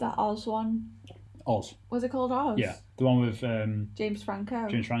Oz one. Oz. Was it called Oz? Yeah. The one with... James Franco.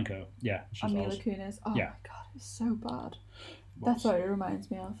 Yeah. And Mila Kunis. Oh, my God. It's so bad. That's what it reminds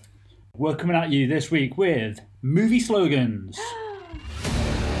me of. We're coming at you this week with movie slogans.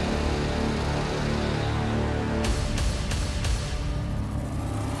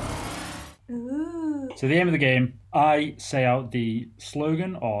 Ooh. So the aim of the game, I say out the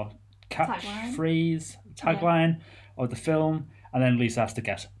slogan or catchphrase, tagline of the film, and then Lisa has to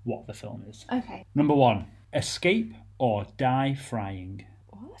guess what the film is. Okay. Number 1, escape or die frying.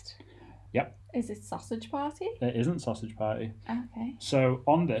 What? Yep. Is it Sausage Party? It isn't Sausage Party. Okay. So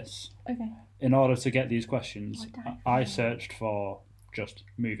on this, in order to get these questions, I searched for just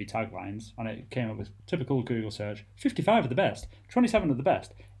movie taglines, and it came up with typical Google search: 55 of the best, 27 of the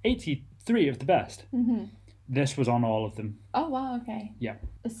best, 83 of the best. Mm-hmm. This was on all of them. Oh, wow, okay. Yeah.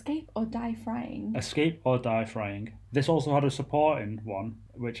 Escape or die frying? Escape or die frying. This also had a supporting one,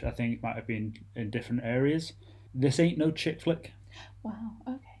 which I think might have been in different areas. This ain't no chick flick. Wow,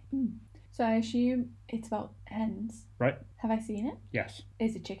 okay. So I assume it's about hens. Right. Have I seen it? Yes.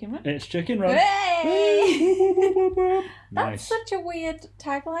 Is it Chicken Run? It's Chicken Run. Hey! Nice. That's such a weird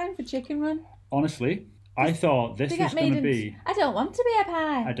tagline for Chicken Run. Honestly, I thought this was going to be... I don't want to be a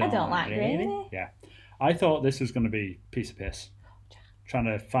pie. I don't like gravy. Yeah. I thought this was going to be piece of piss. Trying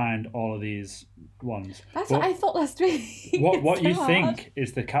to find all of these ones. That's what I thought last week. What you think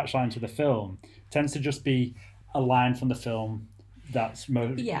is the catchline to the film tends to just be a line from the film that's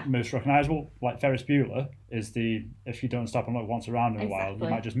most recognisable. Like Ferris Bueller is the, if you don't stop and look once around in a while, you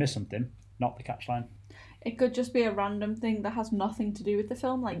might just miss something. Not the catchline. It could just be a random thing that has nothing to do with the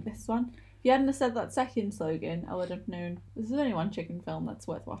film, like this one. If you hadn't have said that second slogan, I would have known. This is only one chicken film that's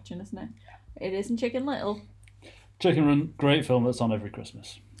worth watching, isn't it? It isn't Chicken Little. Chicken Run, great film that's on every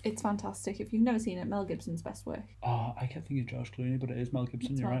Christmas. It's fantastic. If you've never seen it, Mel Gibson's best work. Oh, I kept thinking George Clooney, but it is Mel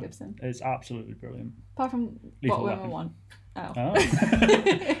Gibson. You're right. Gibson. It's absolutely brilliant. Apart from Lethal What Women Want. Oh.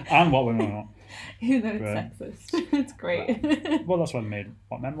 And What Women Want. Even though it's sexist. It's great. Well, that's why they made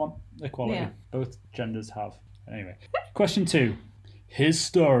What Men Want. Equality. Yeah. Both genders have. Anyway. Question 2. His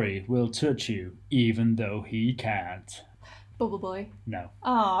story will touch you even though he can't. Bubble Boy. No.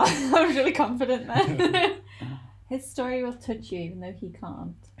 Oh, I was really confident then. His story will touch you even though he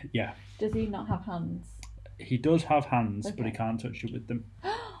can't. Yeah. Does he not have hands? He does have hands, but he can't touch you with them.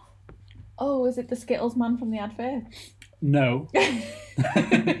 Oh, is it the Skittles man from the advert? No.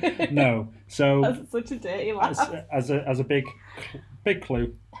 No. So that's such a dirty laugh. As a big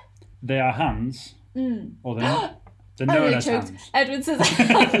clue, they are hands. Or they're known as hands. Edward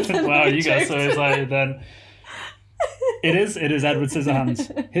Scissorhands. Wow, you guys so excited then. It is Edward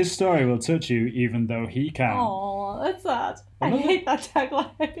Scissorhands. His story will touch you even though he can. Oh, that's sad. I hate that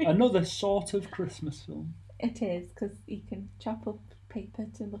tagline. Another sort of Christmas film. It is, because you can chop up paper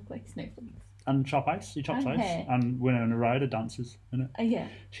to look like snowflakes. And chop ice. He chops ice. And Winona Ryder dances in it. Yeah.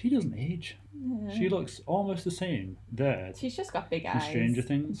 She doesn't age. Yeah. She looks almost the same there. She's just got big eyes. Stranger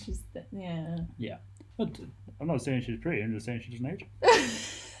Things. Yeah. Yeah. But I'm not saying she's pretty. I'm just saying she doesn't age.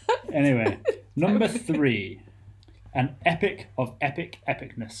 Anyway, number 3. An epic of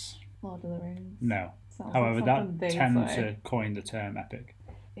epicness. Lord of the Rings. No. Sounds However, like that tends to coin the term epic.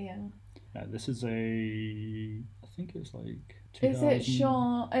 Yeah. No, this is I think it's like 2000... Is it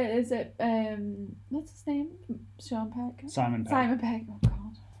Sean... Is it... what's his name? Sean Pegg? Simon Pegg. Simon Pegg. Oh,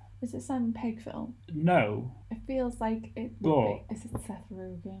 God. Is it Simon Pegg film? No. It feels like it would be. Is it Seth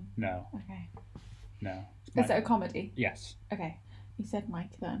Rogen? No. Okay. No. Is it a comedy? Yes. Okay. You said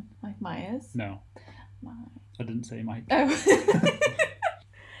Mike then. Mike Myers? No. Mike. I didn't say Mike. Oh.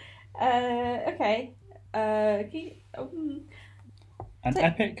 Okay. An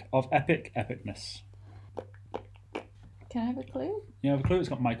epic of epicness. Can I have a clue? You have a clue? It's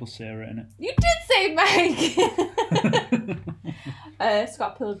got Michael Cera in it. You did say Mike!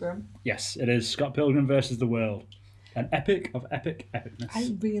 Scott Pilgrim. Yes, it is Scott Pilgrim versus the World. An epic of epicness.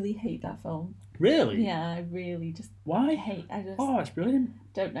 I really hate that film. Really? Yeah, I really just... Why? Oh, it's brilliant.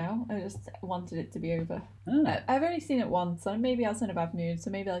 Don't know. I just wanted it to be over. Oh. I've only seen it once, and maybe I was in a bad mood, so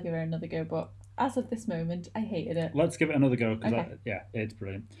maybe I'll give it another go, but as of this moment, I hated it. Let's give it another go, because okay. It's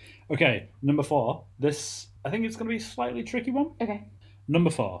brilliant. Okay, number 4. This, I think it's going to be a slightly tricky one. Okay. Number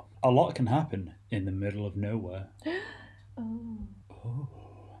 4. A lot can happen in the middle of nowhere. Oh.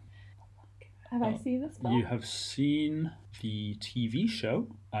 Have I seen this film? You have seen the TV show.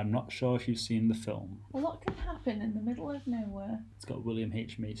 I'm not sure if you've seen the film. A lot can happen in the middle of nowhere. It's got William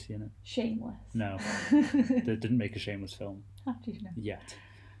H. Macy in it. Shameless. No. They didn't make a Shameless film. How do you know? Yet.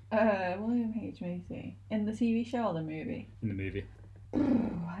 William H. Macy. In the TV show or the movie? In the movie.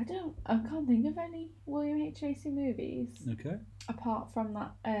 I can't think of any William H. Macy movies. Okay. Apart from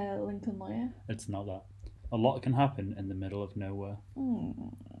that Lincoln Lawyer. It's not that. A lot can happen in the middle of nowhere.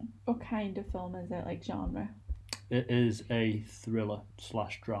 What kind of film is it? Like genre? It is a thriller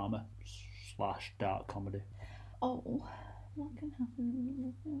 / drama / dark comedy. Oh, what can happen in the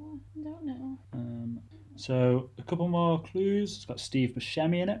middle of nowhere? I don't know. So a couple more clues. It's got Steve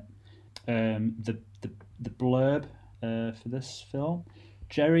Buscemi in it. The blurb for this film.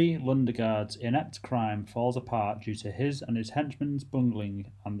 Jerry Lundegaard's inept crime falls apart due to his and his henchmen's bungling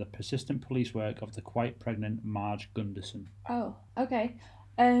and the persistent police work of the quite pregnant Marge Gunderson. Oh, okay.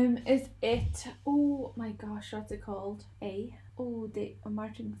 Is it... Oh, my gosh, what's it called?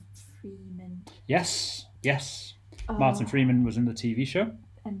 Martin Freeman. Yes. Martin Freeman was in the TV show.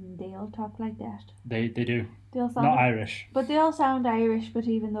 And they all talk like that. They do. They all sound not Irish. But they all sound Irish, but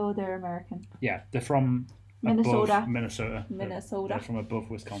even though they're American. Yeah, they're from... Minnesota. They're from above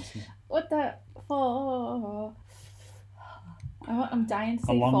Wisconsin. What the... Oh. I'm dying to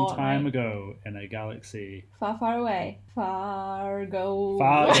say a long Fortnite. Time ago in a galaxy. Far, far away. Fargo.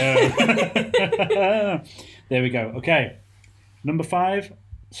 There we go. Okay. Number 5.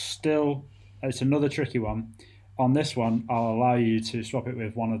 Still, it's another tricky one. On this one, I'll allow you to swap it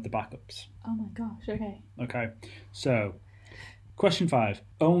with one of the backups. Oh my gosh, okay. Okay. So, question 5.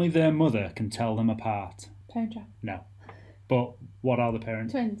 Only their mother can tell them apart. Parent Trap. No. But what are the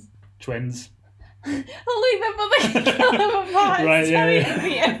parents? Twins. Only their mother can tell them apart. Right,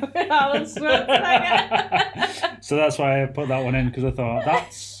 yeah. So that's why I put that one in, because I thought,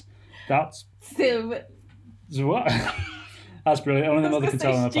 that's... So what? That's brilliant. Only the mother can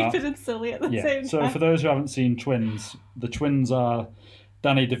tell them apart. Stupid and silly at the same time. So for those who haven't seen Twins, the twins are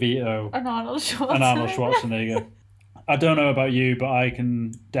Danny DeVito and Arnold Schwarzenegger. I don't know about you, but I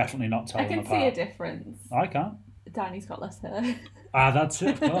can definitely not tell them apart. I can see a difference. I can't. Danny's got less hair. That's it,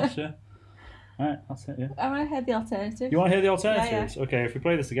 of course, yeah. Right, that's it, yeah. I want to hear the alternative. You want to hear the alternatives? Yeah. Okay, if we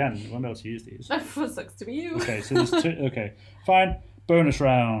play this again, we won't be able to use these. Sucks to be you. Okay, so there's 2. Okay, fine. Bonus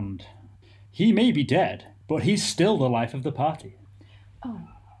round. He may be dead, but he's still the life of the party. Oh.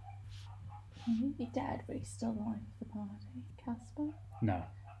 He may be dead, but he's still the life of the party. Casper? No.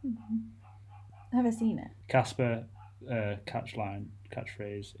 Mm-hmm. Never seen it. Casper,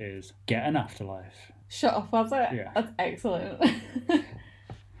 catchphrase is, get an afterlife. Shut up, was it? Yeah. That's excellent.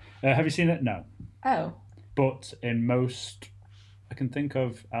 Have you seen it? No. Oh. But in most I can think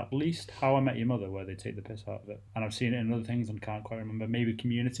of at least How I Met Your Mother, where they take the piss out of it. And I've seen it in other things and can't quite remember. Maybe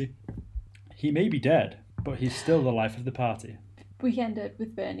Community. He may be dead, but he's still the life of the party. Weekend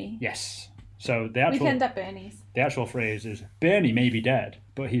with Bernie. Yes. So the actual Weekend at Bernie's. The actual phrase is Bernie may be dead,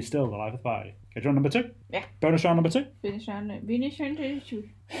 but he's still the life of the party. Okay, do you want number 2? Yeah. Bonus round number 2? Bonus round number 2. Bonus round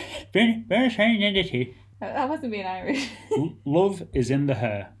number 2. That wasn't being Irish. Love is in the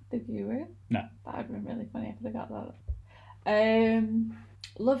hair. The viewer? No. That would have been really funny if I got that.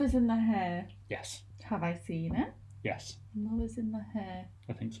 Love is in the hair. Yes. Have I seen it? Yes. Love is in the hair.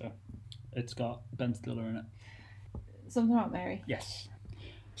 I think so. It's got Ben Stiller in it. Something about Mary. Yes.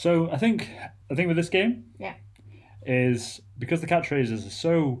 So I think with this game, is because the catchphrases are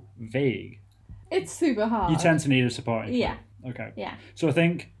so vague. It's super hard. You tend to need a supporting. Yeah. Clue. Okay. Yeah. So I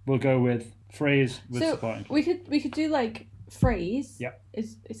think we'll go with phrase with supporting. We could do like phrase. Yeah.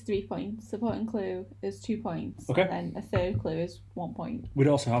 Is 3 points. Supporting clue is 2 points. Okay. And then a third clue is 1 point. We'd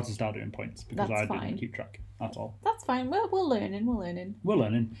also have to start doing points because That's I fine. didn't keep track. That's all. That's fine. We're learning. We're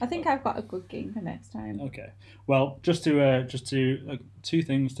learning. I think I've got a good game for next time. Okay. Well, just to 2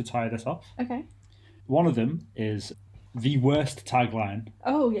 things to tie this off. Okay. One of them is the worst tagline.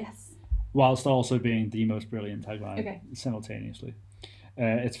 Oh yes. Whilst also being the most brilliant tagline simultaneously.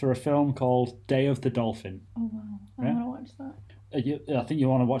 It's for a film called Day of the Dolphin. Oh wow! I want to watch that. I think you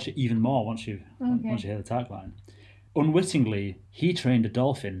want to watch it even more once you hear the tagline. Unwittingly, he trained a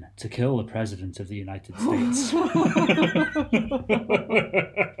dolphin to kill the President of the United States.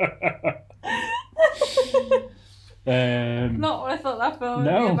 Not what I thought that film would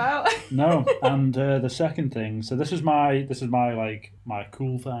be about. No, and the second thing. So this is my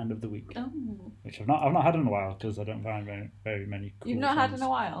cool find of the week, which I've not had in a while because I don't find very many. Cool You've not things. had in a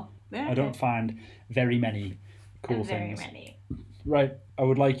while. Yeah, I don't find very many cool very things. Many. Right, I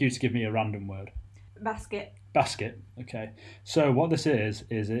would like you to give me a random word. Basket. Basket. Okay. So what this is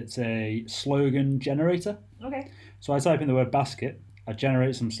it's a slogan generator. Okay. So I type in the word basket. I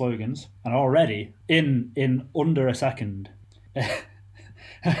generate some slogans, and already in under a second,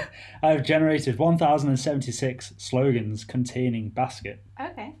 I've generated 1,076 slogans containing basket.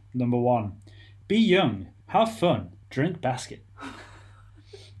 Okay. Number 1, be young, have fun, drink basket.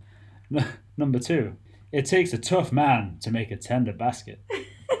 Number 2, it takes a tough man to make a tender basket.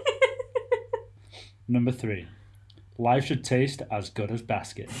 Number 3, life should taste as good as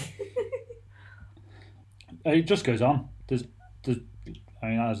basket. It just goes on. There's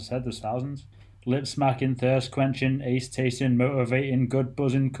as I said, there's thousands. Lip smacking, thirst quenching, ace tasting, motivating, good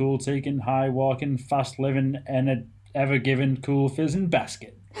buzzing, cool taking, high walking, fast living, and ever giving, cool fizzing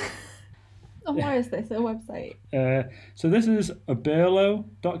basket. And where is this? A website? So this is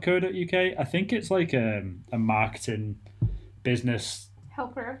aberlo.co.uk. I think it's like a marketing business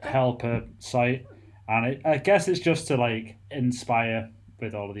helper site, and I guess it's just to like inspire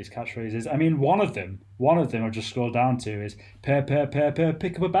with all of these catchphrases. I mean, one of them I've just scrolled down to is pick up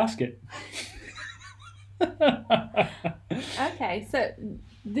a basket. Okay, so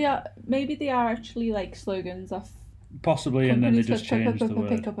maybe they are actually like slogans of possibly, and then they just changed the word.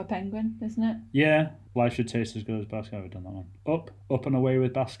 Pick up a penguin, isn't it? Yeah, life should taste as good as basket. I've done that one. Up and away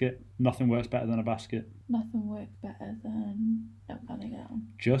with basket. Nothing works better than a basket. Nothing works better than. No, can't think of that one.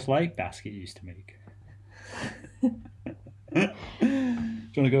 Just like basket used to make.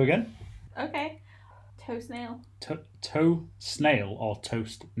 Do you want to go again? Okay. Toe-snail. Toe-snail or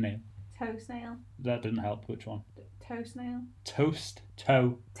toast nail? Toe-snail. That didn't help. Which one? Toe-snail. Toast.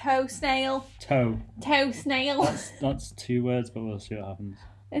 Toe. Toe-snail. Toe. Toe-snail. That's 2 words, but we'll see what happens.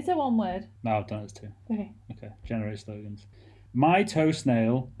 It's a 1 word. No, I've done it as 2. Okay. Okay. Generate slogans. My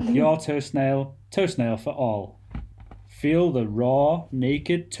toe-snail, your toe-snail, toe-snail for all. Feel the raw,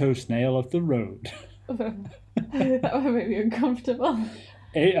 naked toe-snail of the road. That would make me uncomfortable.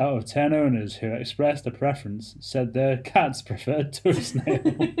 8 out of 10 owners who expressed a preference said their cats preferred toe-snail.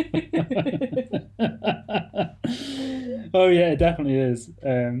 Oh yeah, it definitely is.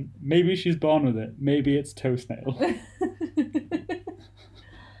 Maybe she's born with it. Maybe it's toe-snail.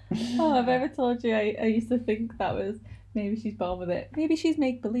 Oh, I've ever told you I used to think that was maybe she's born with it. Maybe she's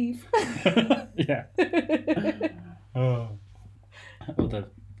make-believe. Yeah. Oh.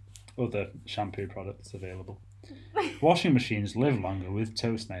 Other shampoo products available. Washing machines live longer with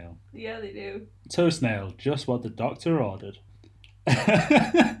toe-snail. Yeah, they do. Toe-snail, just what the doctor ordered.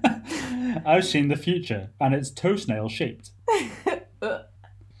 I've seen the future, and it's toe-snail shaped. Oh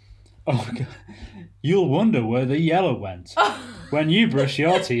God. You'll wonder where the yellow went when you brush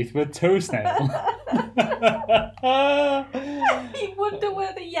your teeth with toe-snail. You wonder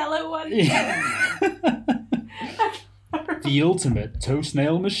where the yellow went. The ultimate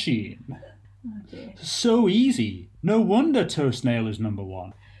toe-snail machine. Oh dear. So easy. No wonder Toe-snail is number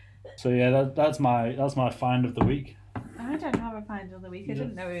one. So yeah, that's my find of the week. I don't have a find of the week. I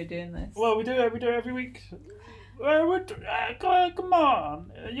didn't know we were doing this. Well, we do it every week. Come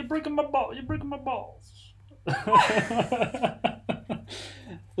on, you're breaking my balls. You're breaking my balls.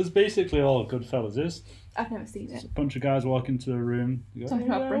 That's basically all Goodfellas is. I've never seen it. It's a bunch of guys walk into a room. Go,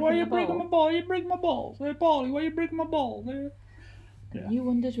 why are you breaking my ball? You breaking my balls. Hey, Paulie, why are you breaking my balls? Yeah. You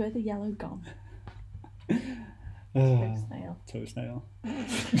wondered where the yellow gone. Toe-snail.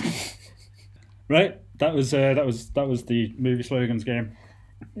 Right, that was the movie slogans game.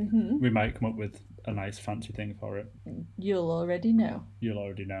 Mm-hmm. We might come up with a nice fancy thing for it. You'll already know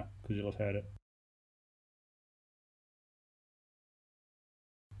because you'll have heard it.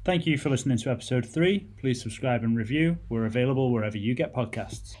 Thank you for listening to episode 3. Please subscribe and review. We're available wherever you get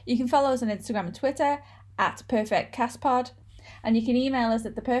podcasts. You can follow us on Instagram and Twitter at PerfectCastPod, and you can email us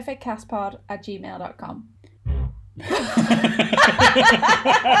at theperfectcastpod@gmail.com.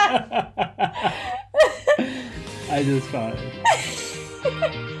 I just thought.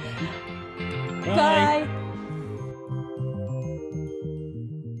 Bye.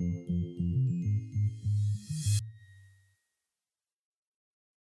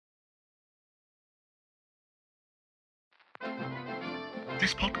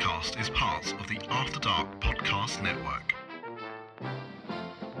 This podcast is part of the After Dark Podcast Network.